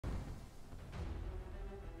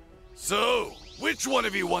So, which one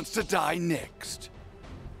of you wants to die next?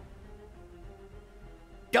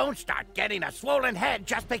 Don't start getting a swollen head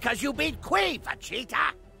just because you beat Qui,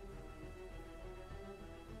 Vegeta!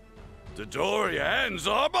 Dodoria and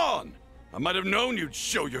Zarbon! I might have known you'd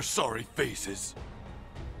show your sorry faces.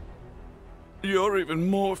 You're even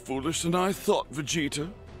more foolish than I thought, Vegeta.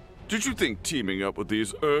 Did you think teaming up with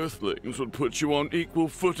these Earthlings would put you on equal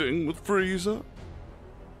footing with Frieza?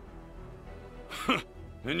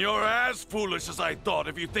 And you're as foolish as I thought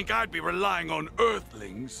if you think I'd be relying on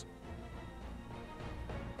Earthlings.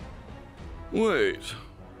 Wait.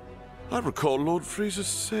 I recall Lord Frieza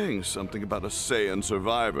saying something about a Saiyan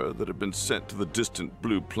survivor that had been sent to the distant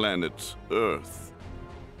blue planet, Earth.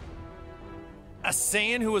 A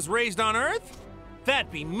Saiyan who was raised on Earth?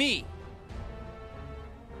 That'd be me.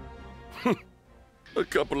 A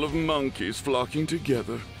couple of monkeys flocking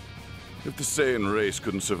together. If the Saiyan race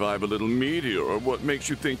couldn't survive a little meteor, what makes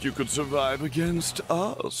you think you could survive against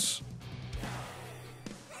us?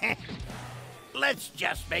 Let's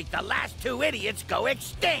just make the last two idiots go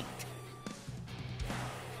extinct!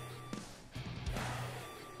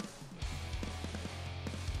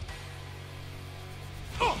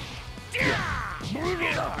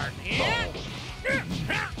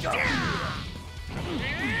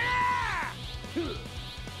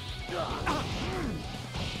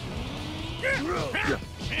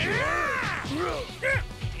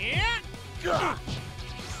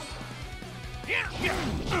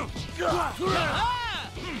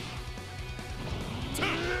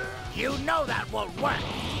 You know that won't work!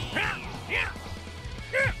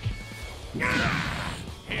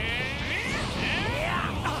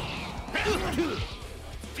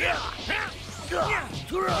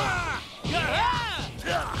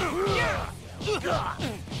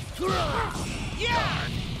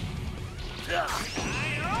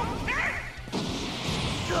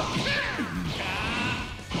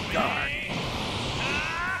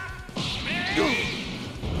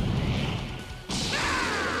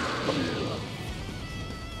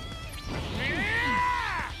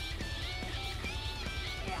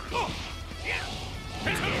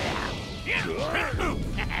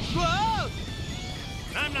 Whoa!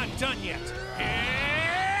 I'm not done yet.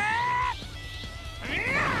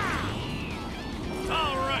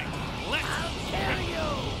 All right, let's Kill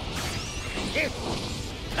you!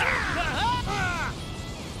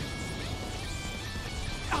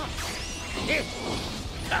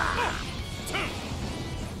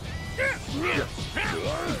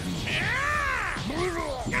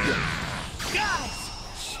 Guys,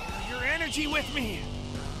 share your energy with me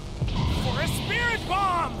for a spirit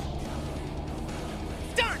bomb.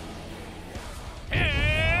 Done.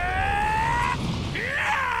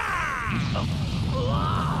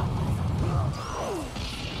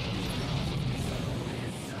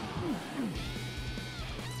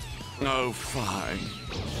 Oh, fine.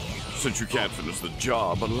 Since you can't finish the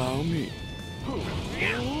job, allow me.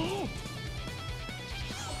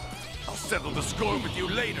 I'll settle the score with you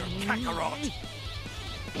later, Kakarot.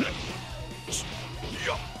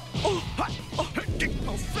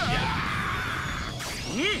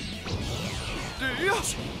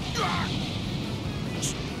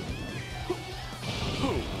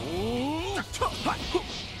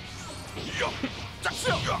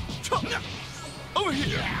 Over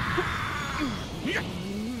here.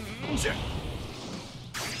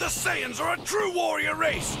 The Saiyans are a true warrior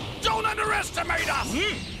race. Don't underestimate us.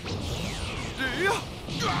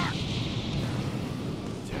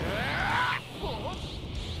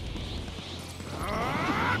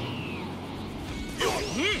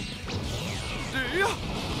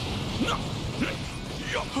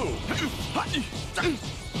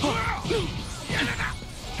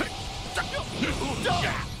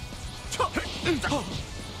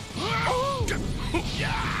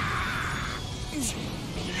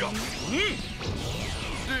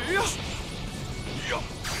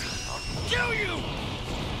 I'll kill you!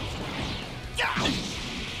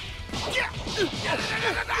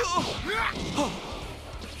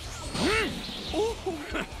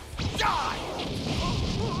 Die!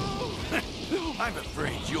 I'm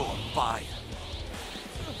afraid you're fired.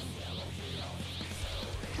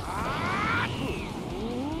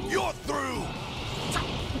 You're through!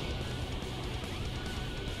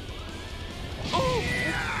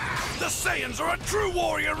 The Saiyans are a true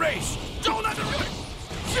warrior race! Don't underestimate!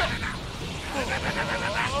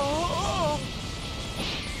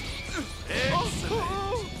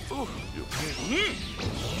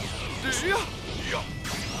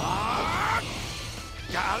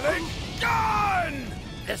 Darling, gun!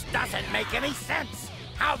 This doesn't make any sense!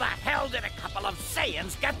 How the hell did a couple of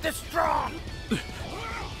Saiyans get this strong?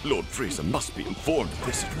 Lord Frieza must be informed of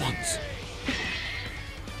this at once.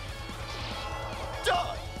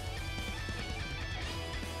 Die!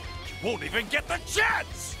 You won't even get the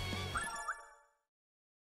chance!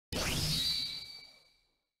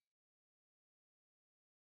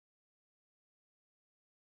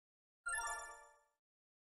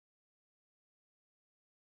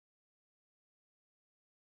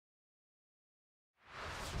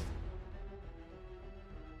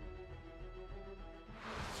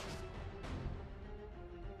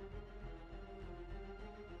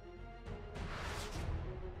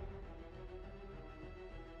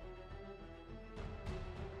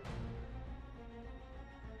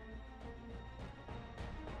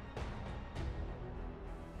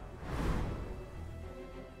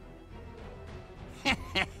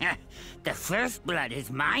 The first blood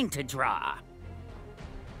is mine to draw.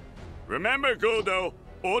 Remember, Guldo,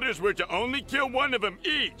 orders were to only kill one of them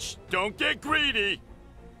each. Don't get greedy.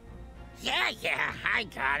 Yeah, I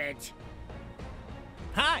got it.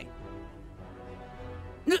 Hi.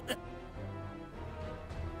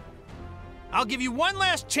 I'll give you one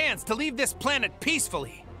last chance to leave this planet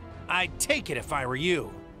peacefully. I'd take it if I were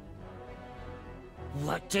you.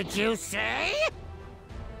 What did you say?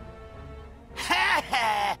 Ha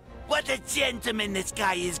ha! What a gentleman this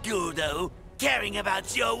guy is, Guldo, caring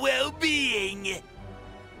about your well-being.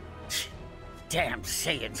 Damn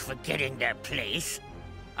Saiyans forgetting their place.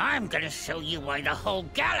 I'm gonna show you why the whole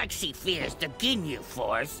galaxy fears the Ginyu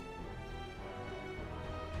Force.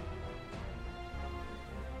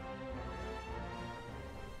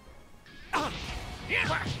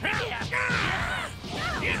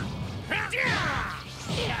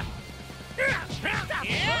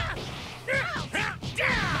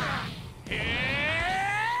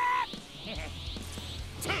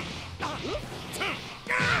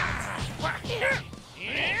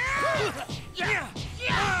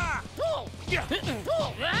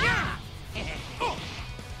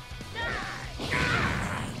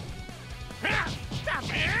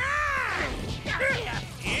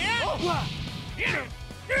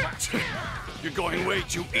 You're going way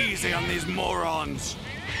too easy on these morons.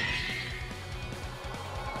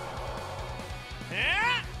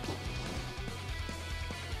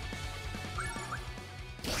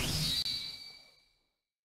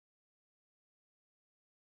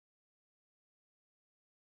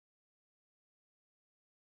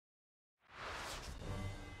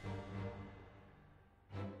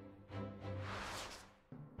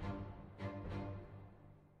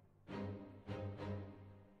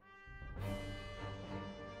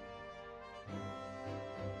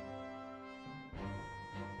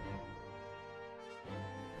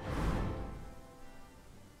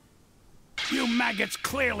 You maggots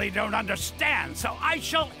clearly don't understand, so I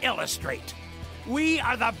shall illustrate. We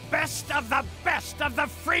are the best of the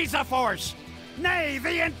Frieza Force! Nay,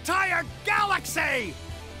 the entire galaxy!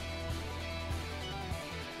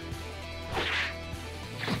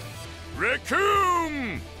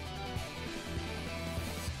 Recoome!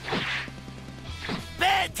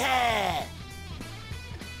 Better!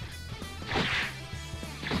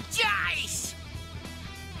 Jice!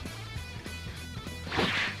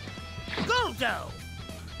 Guldo!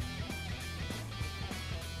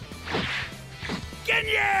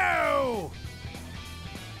 Ginyu!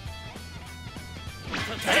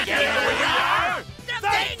 Together we are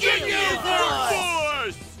the Ginyu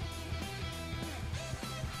Force!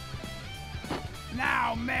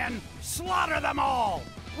 Now, men, slaughter them all!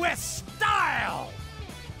 With style!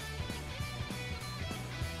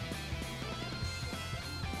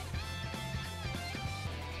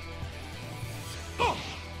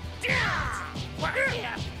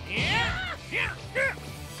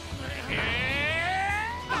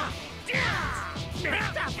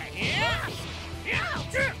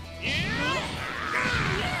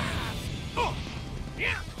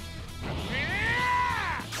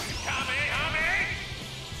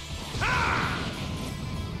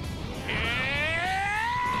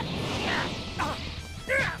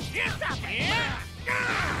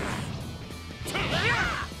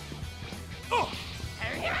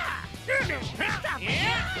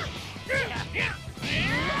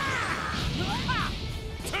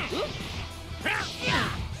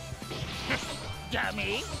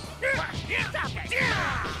 Dummy! Stop it!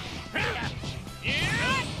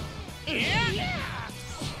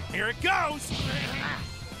 Here it goes!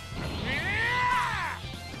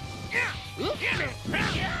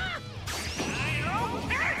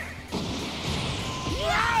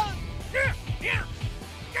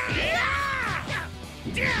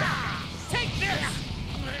 Take this!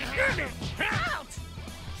 Out!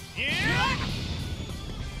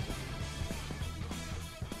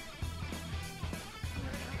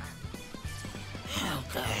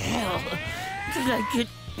 the hell did I get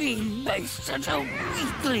beaten by such a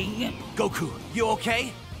weakling? Goku, you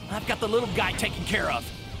okay? I've got the little guy taken care of.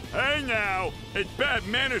 Hey now! It's bad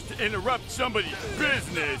manners to interrupt somebody's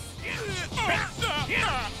business!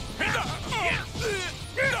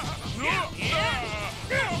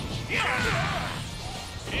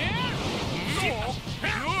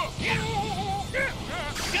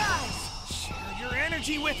 Guys, share your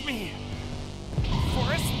energy with me.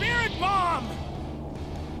 For a spirit bomb!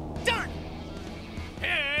 Done!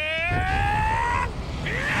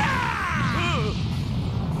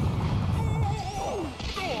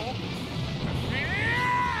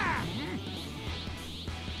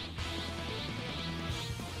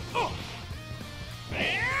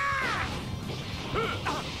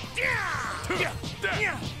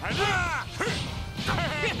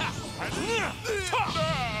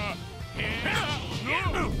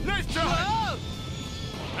 Nice try!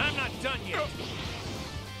 I'm not done yet.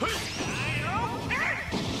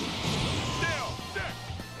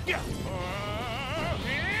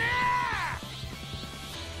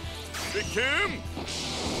 Big Kim!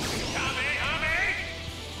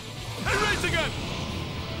 Erase again!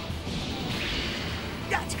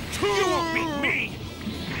 You won't beat me!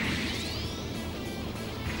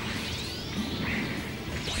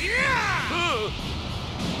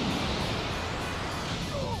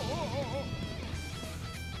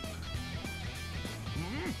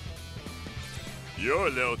 You're a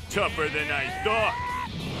little tougher than I thought.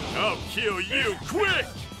 I'll kill you quick!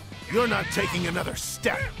 You're not taking another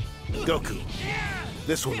step. Goku,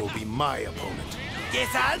 this one will be my opponent.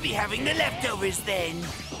 Guess I'll be having the leftovers then.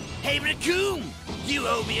 Hey, Raccoon, you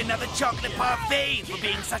owe me another chocolate parfait for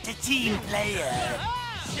being such a team player.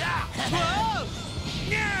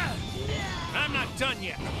 I'm not done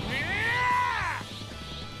yet.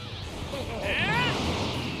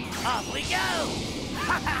 Off we go!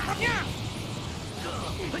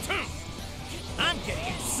 I'm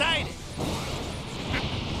getting excited.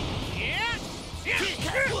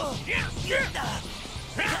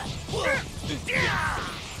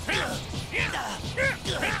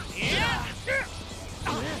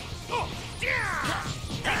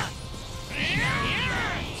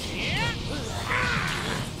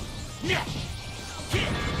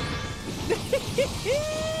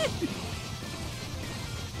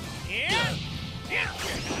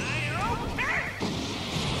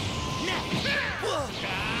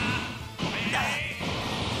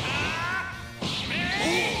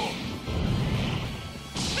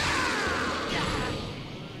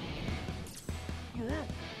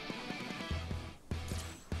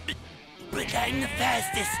 But I'm the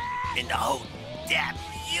fastest in the whole damn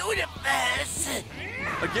universe.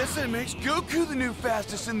 I guess that makes Goku the new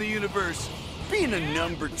fastest in the universe. Being a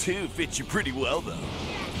number 2 fits you pretty well, though.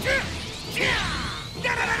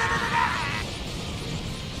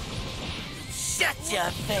 Shut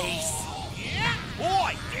your face.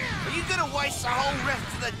 Boy, are you gonna waste the whole rest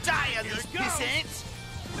of the day on these piss ants?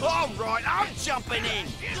 All right, I'm jumping in.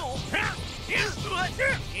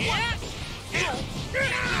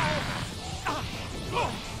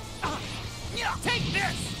 Take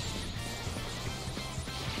this!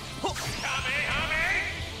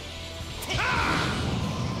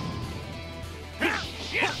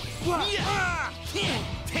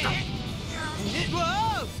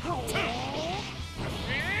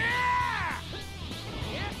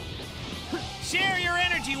 Share your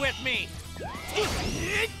energy with me!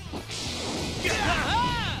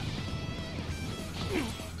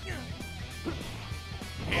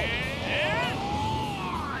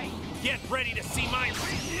 Get ready to see my...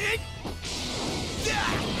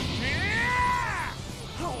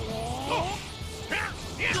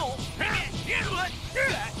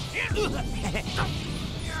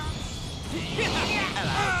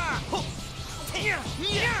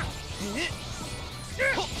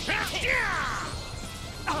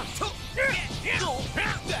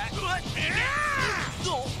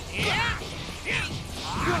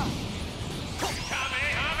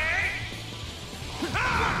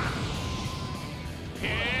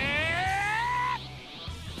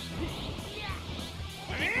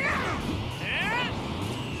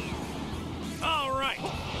 All right,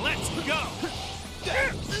 let's go.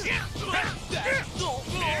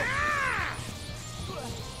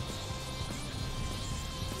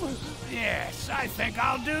 Yes, I think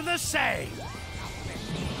I'll do the same.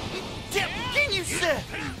 Can you, sir?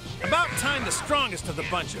 About time the strongest of the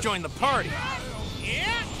bunch joined the party.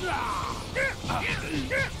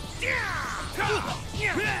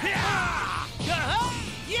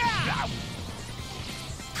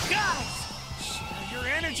 Guys, share your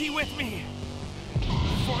energy with me.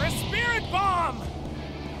 For a spirit bomb!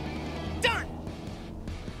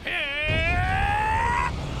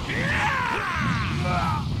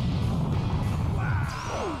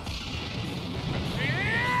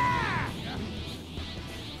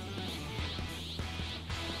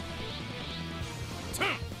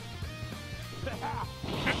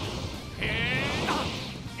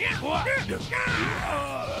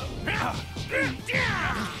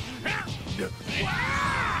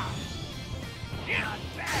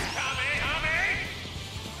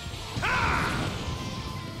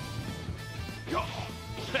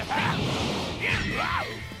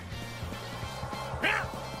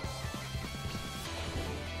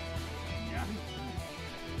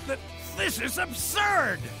 This is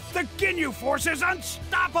absurd! The Ginyu Force is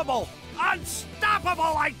unstoppable! Unstoppable,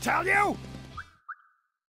 I tell you!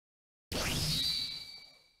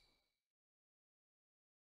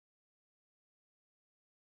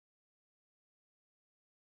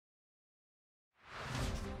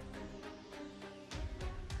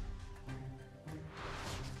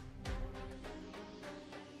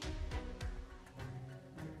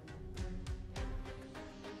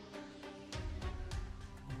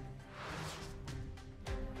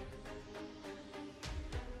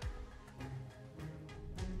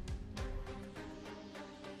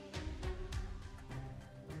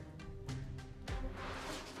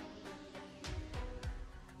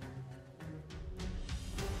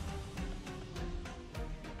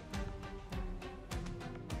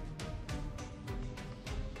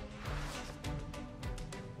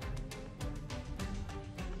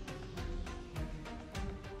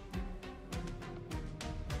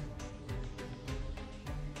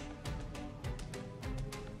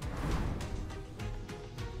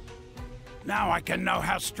 Now I can know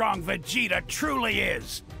how strong Vegeta truly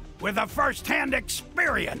is, with a first-hand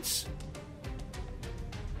experience.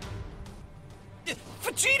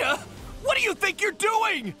 Vegeta! What do you think you're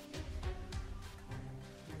doing?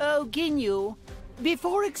 Oh, Ginyu,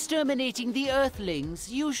 before exterminating the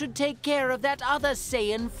Earthlings, you should take care of that other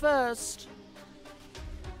Saiyan first.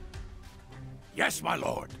 Yes, my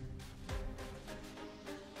lord.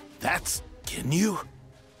 That's Ginyu?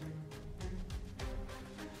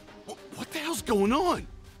 What the hell's going on?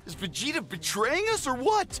 Is Vegeta betraying us or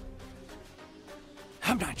what?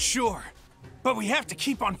 I'm not sure, but we have to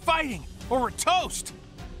keep on fighting, or we're toast!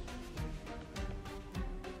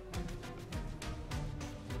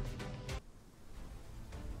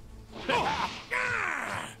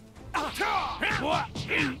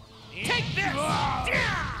 Take this!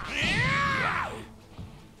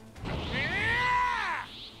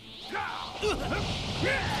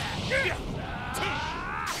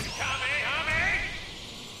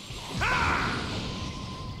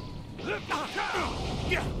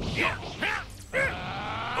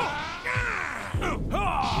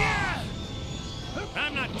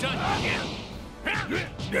 I'm not done yet.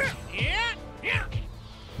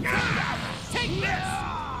 Take this!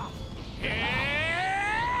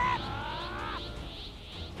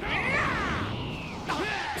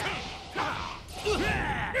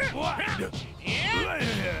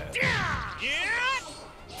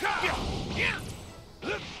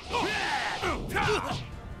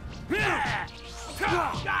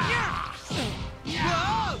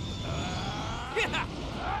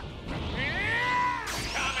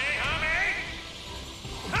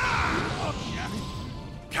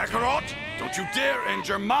 Kakarot, don't you dare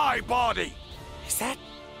injure my body! Is that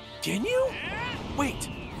Ginyu? Wait,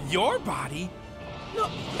 your body? No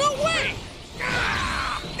way!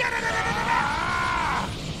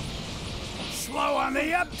 Slow on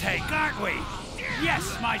the uptake, aren't we?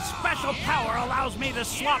 Yes, my special power allows me to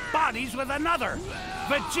swap bodies with another.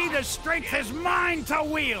 Vegeta's strength is mine to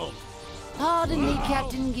wield. Pardon me,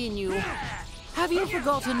 Captain Ginyu. Have you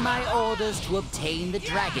forgotten my orders to obtain the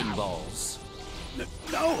Dragon Balls?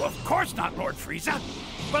 No, of course not, Lord Frieza.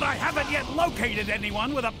 But I haven't yet located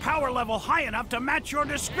anyone with a power level high enough to match your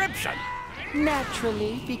description.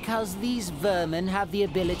 Naturally, because these vermin have the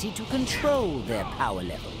ability to control their power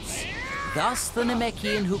levels. Thus, the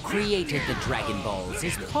Namekian who created the Dragon Balls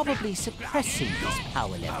is probably suppressing his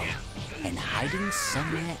power level and hiding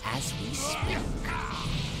somewhere as we speak.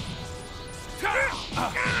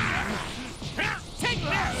 Take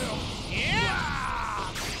this!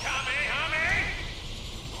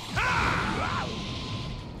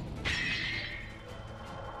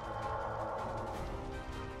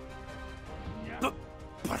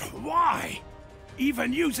 But why?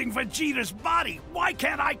 Even using Vegeta's body, why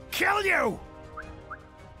can't I kill you?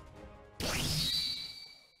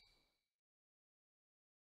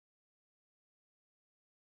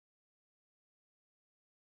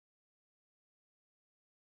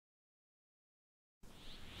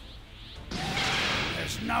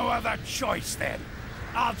 There's no other choice then.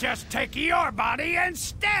 I'll just take your body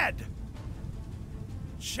instead.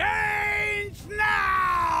 Change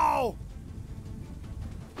now!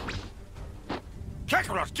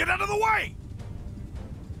 Kakarot, get out of the way!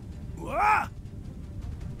 What?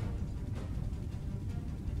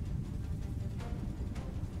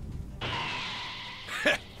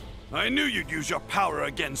 I knew you'd use your power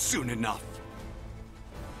again soon enough.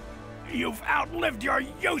 You've outlived your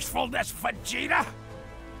usefulness, Vegeta!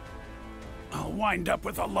 I'll wind up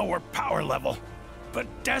with a lower power level, but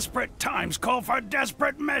desperate times call for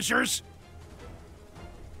desperate measures.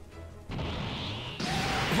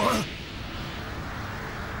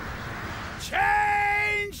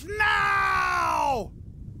 Change now!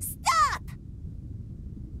 Stop!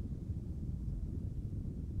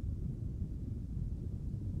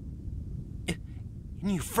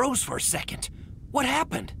 And you froze for a second. What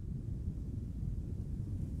happened?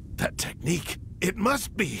 That technique, it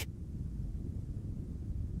must be.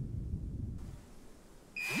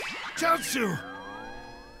 Jutsu!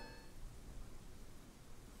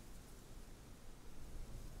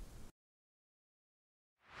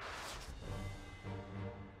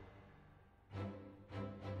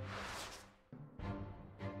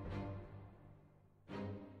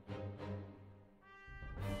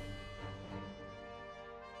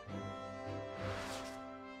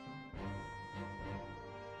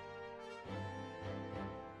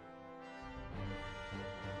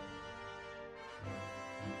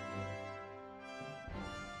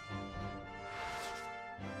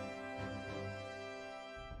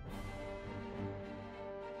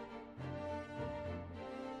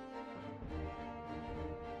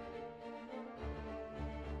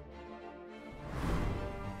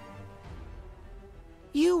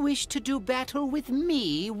 You wish to do battle with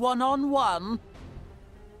me, one-on-one?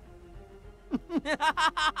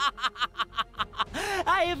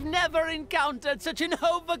 I have never encountered such an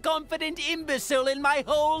overconfident imbecile in my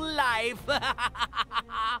whole life.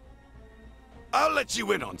 I'll let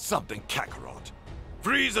you in on something, Kakarot.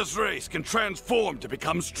 Frieza's race can transform to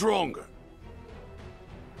become stronger.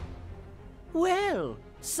 Well,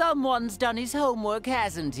 someone's done his homework,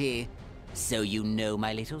 hasn't he? So you know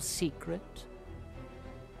my little secret?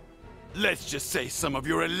 Let's just say some of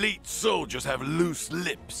your elite soldiers have loose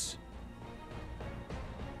lips.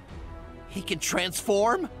 He can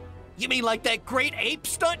transform? You mean like that great ape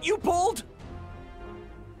stunt you pulled?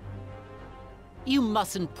 You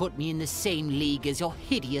mustn't put me in the same league as your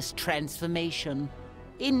hideous transformation.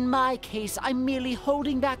 In my case, I'm merely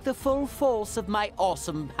holding back the full force of my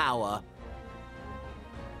awesome power.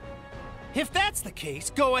 If that's the case,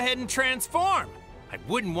 go ahead and transform. I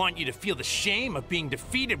wouldn't want you to feel the shame of being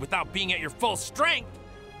defeated without being at your full strength.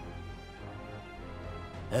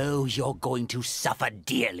 Oh, you're going to suffer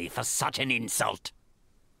dearly for such an insult.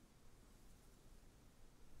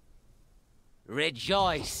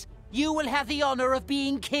 Rejoice! You will have the honor of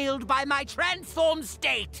being killed by my transformed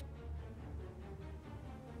state!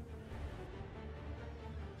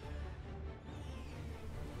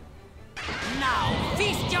 Now,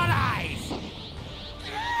 feast your eyes!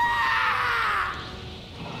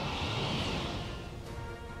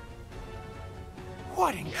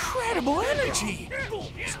 What incredible energy!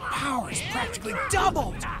 His power is practically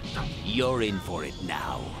doubled! You're in for it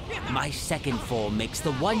now. My second form makes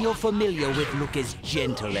the one you're familiar with look as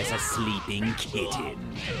gentle as a sleeping kitten.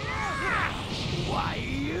 Why,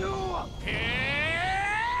 you...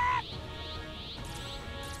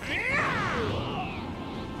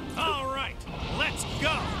 All right, let's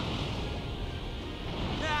go!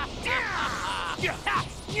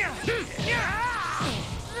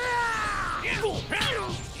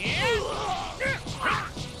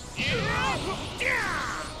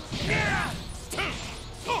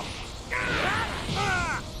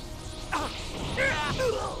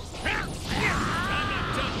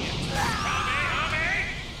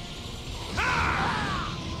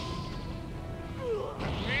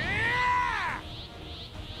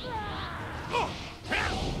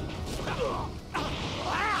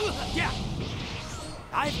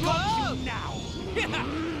 I've got you now!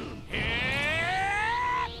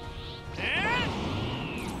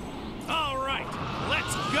 All right,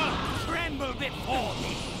 let's go! Tremble before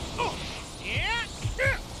me!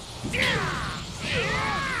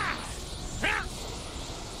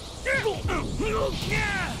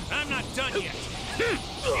 I'm not done yet.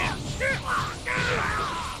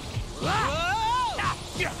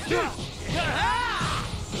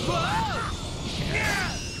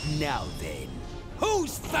 Now then,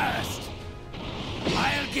 Who's first?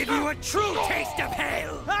 I'll give you a true taste of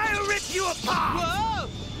hell! I'll rip you apart!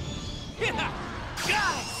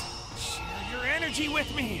 Guys! Share your energy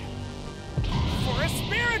with me! For a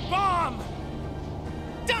spirit bomb!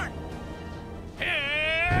 Done!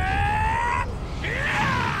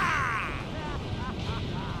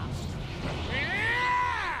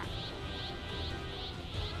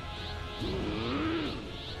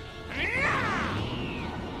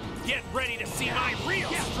 Get ready to see my real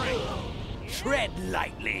strength! tread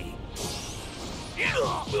lightly.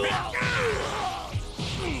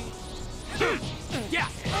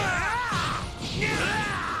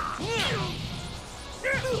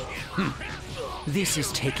 This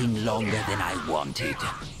is taking longer than I wanted.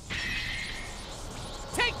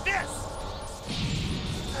 Take this!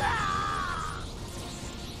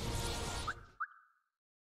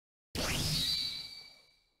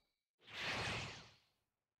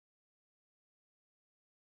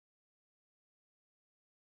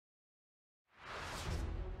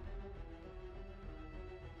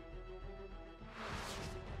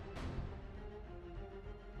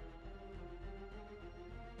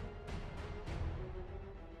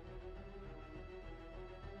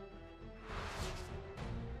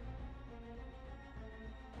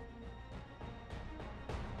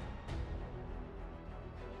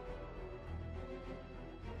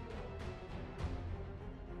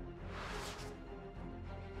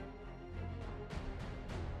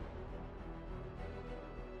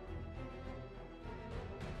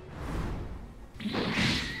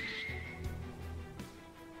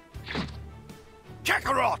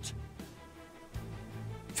 Kakarot!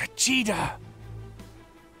 Vegeta!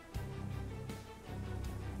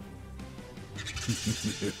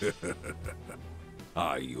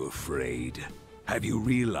 Are you afraid? Have you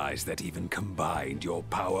realized that even combined, your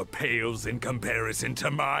power pales in comparison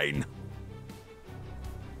to mine?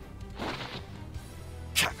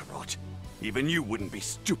 Kakarot, even you wouldn't be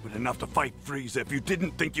stupid enough to fight Frieza if you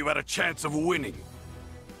didn't think you had a chance of winning.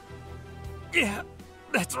 Yeah,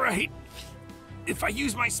 that's right. If I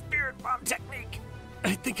use my Spirit Bomb technique,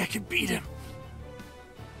 I think I can beat him.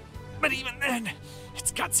 But even then,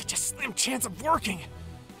 it's got such a slim chance of working.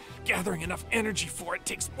 Gathering enough energy for it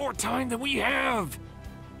takes more time than we have.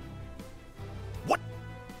 What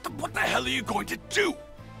the hell are you going to do?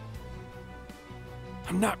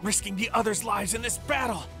 I'm not risking the others' lives in this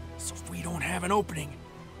battle. So if we don't have an opening,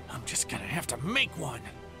 I'm just gonna have to make one.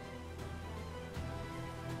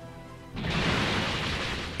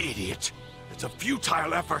 Idiot. It's a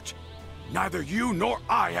futile effort. Neither you nor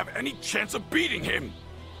I have any chance of beating him.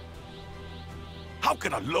 How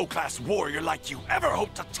could a low-class warrior like you ever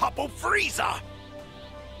hope to topple Frieza?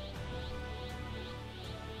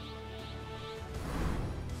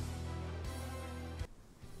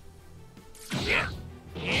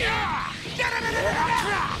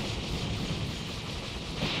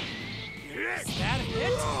 Is that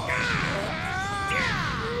it?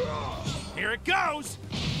 Here it goes!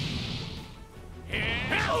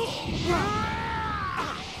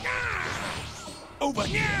 Over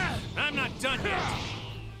here! I'm not done yet.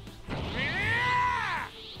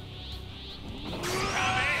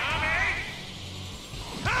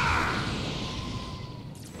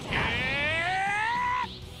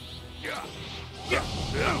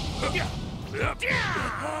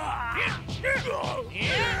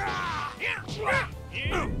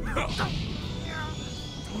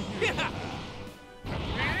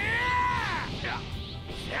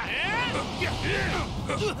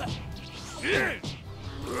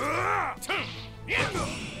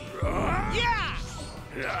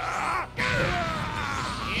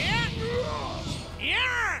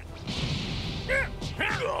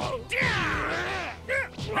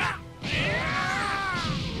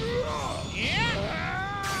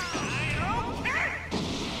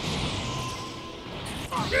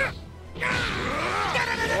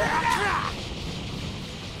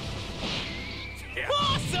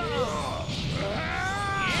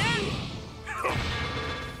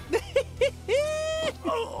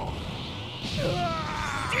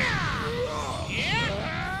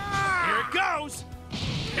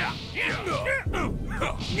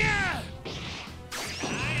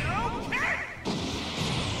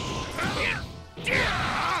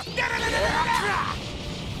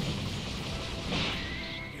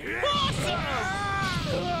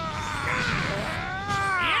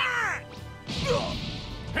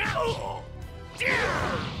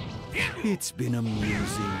 It's been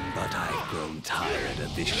amusing, but I've grown tired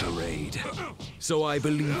of this charade. So I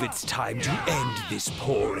believe it's time to end this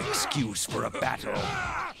poor excuse for a battle.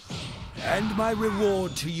 And my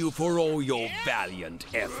reward to you for all your valiant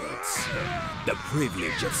efforts. The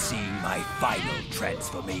privilege of seeing my final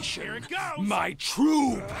transformation. My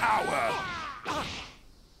true power!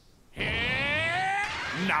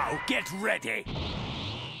 Now get ready!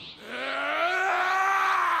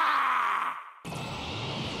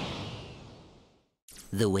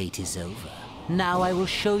 The wait is over. Now I will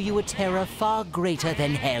show you a terror far greater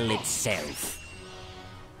than hell itself.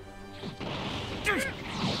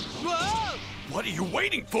 What are you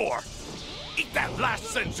waiting for? Eat that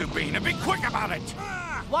last senzu bean and be quick about it!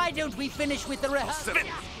 Why don't we finish with the rest?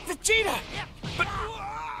 Vegeta!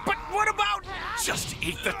 But what about... Just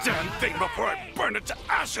eat the damn thing before I burn it to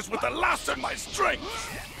ashes with the last of my strength!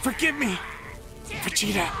 Forgive me,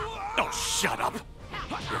 Vegeta. Oh, shut up!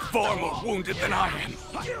 You're far more wounded than I am.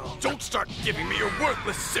 Don't start giving me your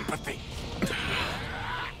worthless sympathy.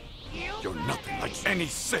 You're nothing like any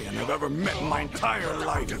Saiyan I've ever met in my entire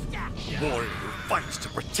life. A warrior who fights to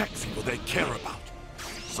protect people they care about.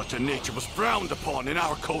 Such a nature was frowned upon in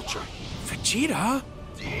our culture. Vegeta?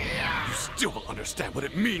 You still don't understand what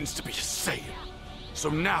it means to be a Saiyan. So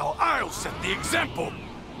now I'll set the example.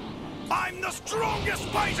 I'm the strongest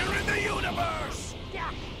fighter in the universe!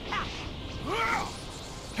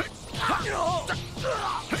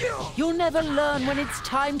 You'll never learn when it's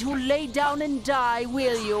time to lay down and die,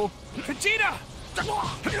 will you? Vegeta! It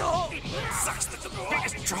sucks that the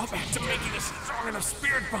biggest drawback to making a strong enough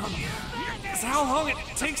spirit bomb is how long it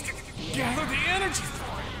takes to gather the energy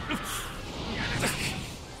for it.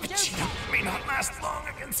 Vegeta may not last long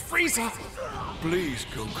against Frieza. Please,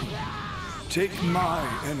 Goku. Take my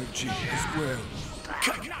energy as well.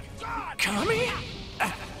 Kami?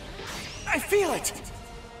 I feel it.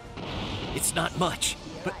 It's not much,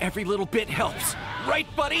 but every little bit helps. Right,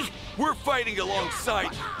 buddy? We're fighting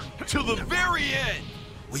alongside you till the very end.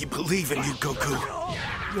 We believe in you, Goku.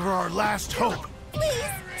 You're our last hope.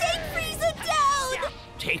 Please, take Frieza down!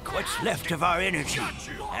 Take what's left of our energy,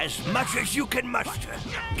 as much as you can muster.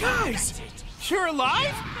 Guys, you're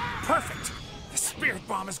alive? Perfect. The spirit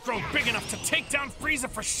bomb has grown big enough to take down Frieza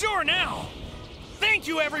for sure now. Thank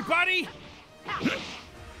you, everybody.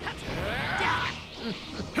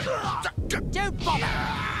 Don't bother!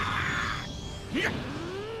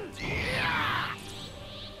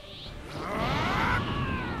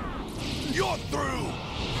 You're through!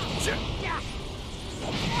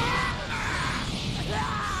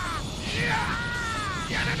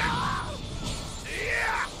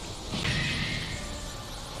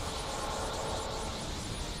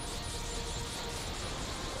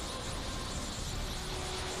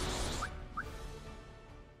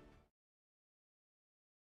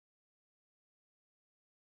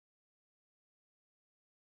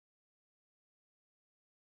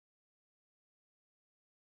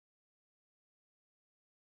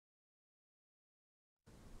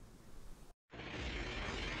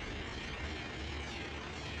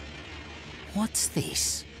 What's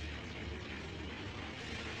this?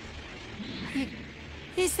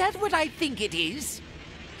 Is that what I think it is?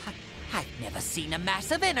 I've never seen a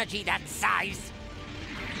mass of energy that size.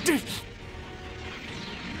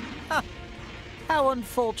 How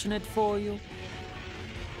unfortunate for you.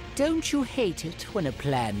 Don't you hate it when a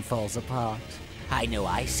plan falls apart? I know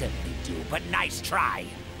I certainly do, but nice try.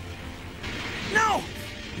 No!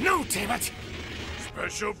 No, damn it!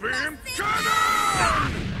 Special beam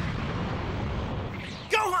cannon!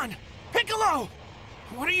 Gohan! Piccolo!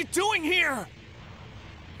 What are you doing here?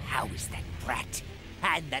 How is that brat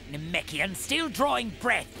and that Namekian still drawing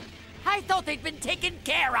breath? I thought they'd been taken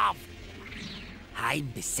care of. I'm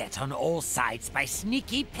beset on all sides by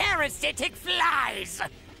sneaky parasitic flies.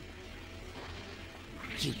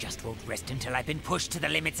 You just won't rest until I've been pushed to the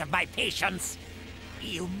limits of my patience.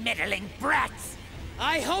 You meddling brats!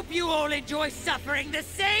 I hope you all enjoy suffering the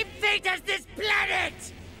same fate as this planet!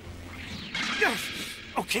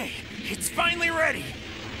 Okay, it's finally ready.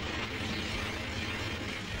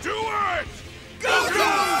 Do it!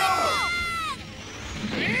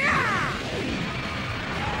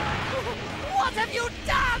 What have you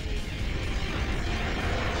done?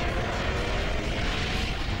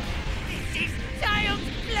 This is child's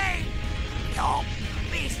play! Your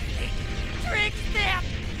beastly tricks, they're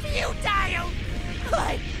futile!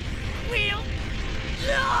 I will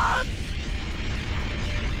not!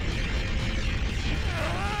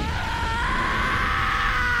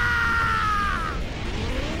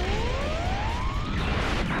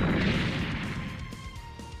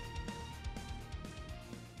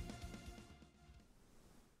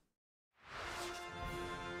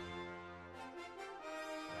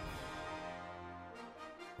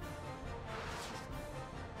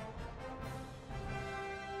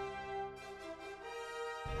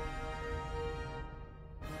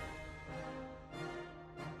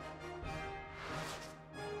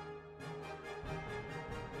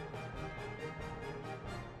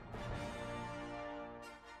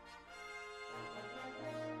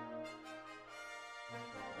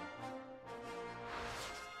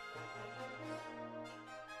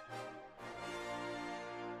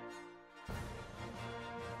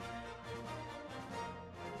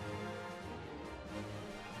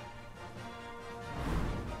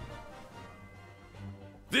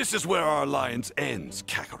 This is where our alliance ends,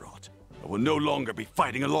 Kakarot. I will no longer be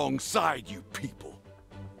fighting alongside you people.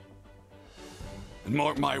 And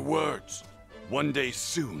mark my words, one day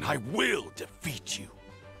soon I will defeat you.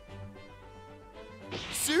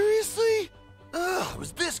 Seriously? I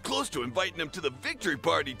was this close to inviting him to the victory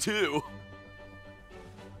party, too.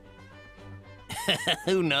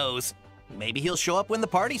 Who knows? Maybe he'll show up when the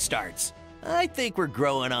party starts. I think we're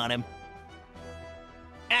growing on him.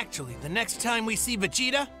 Actually, the next time we see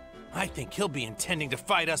Vegeta, I think he'll be intending to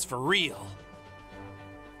fight us for real.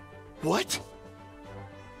 What?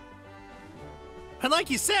 And like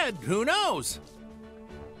you said, who knows?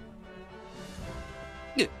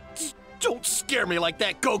 Don't scare me like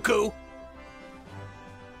that, Goku!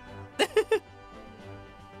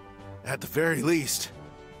 At the very least,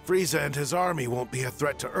 Frieza and his army won't be a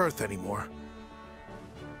threat to Earth anymore.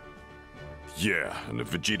 Yeah, and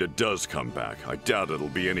if Vegeta does come back, I doubt it'll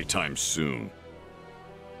be anytime soon.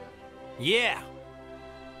 Yeah.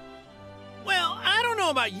 Well, I don't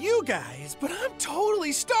know about you guys, but I'm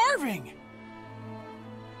totally starving.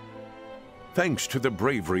 Thanks to the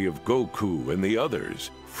bravery of Goku and the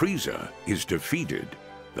others, Frieza is defeated.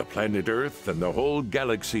 The planet Earth and the whole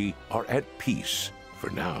galaxy are at peace for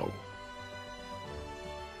now.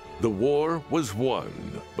 The war was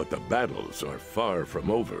won, but the battles are far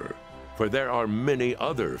from over, for there are many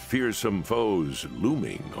other fearsome foes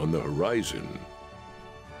looming on the horizon.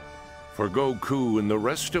 For Goku and the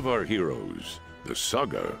rest of our heroes, the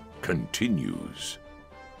saga continues.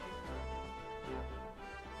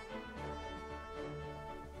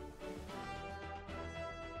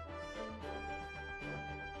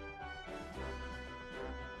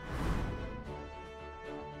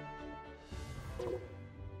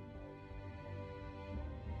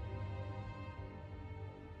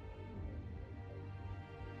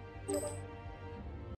 You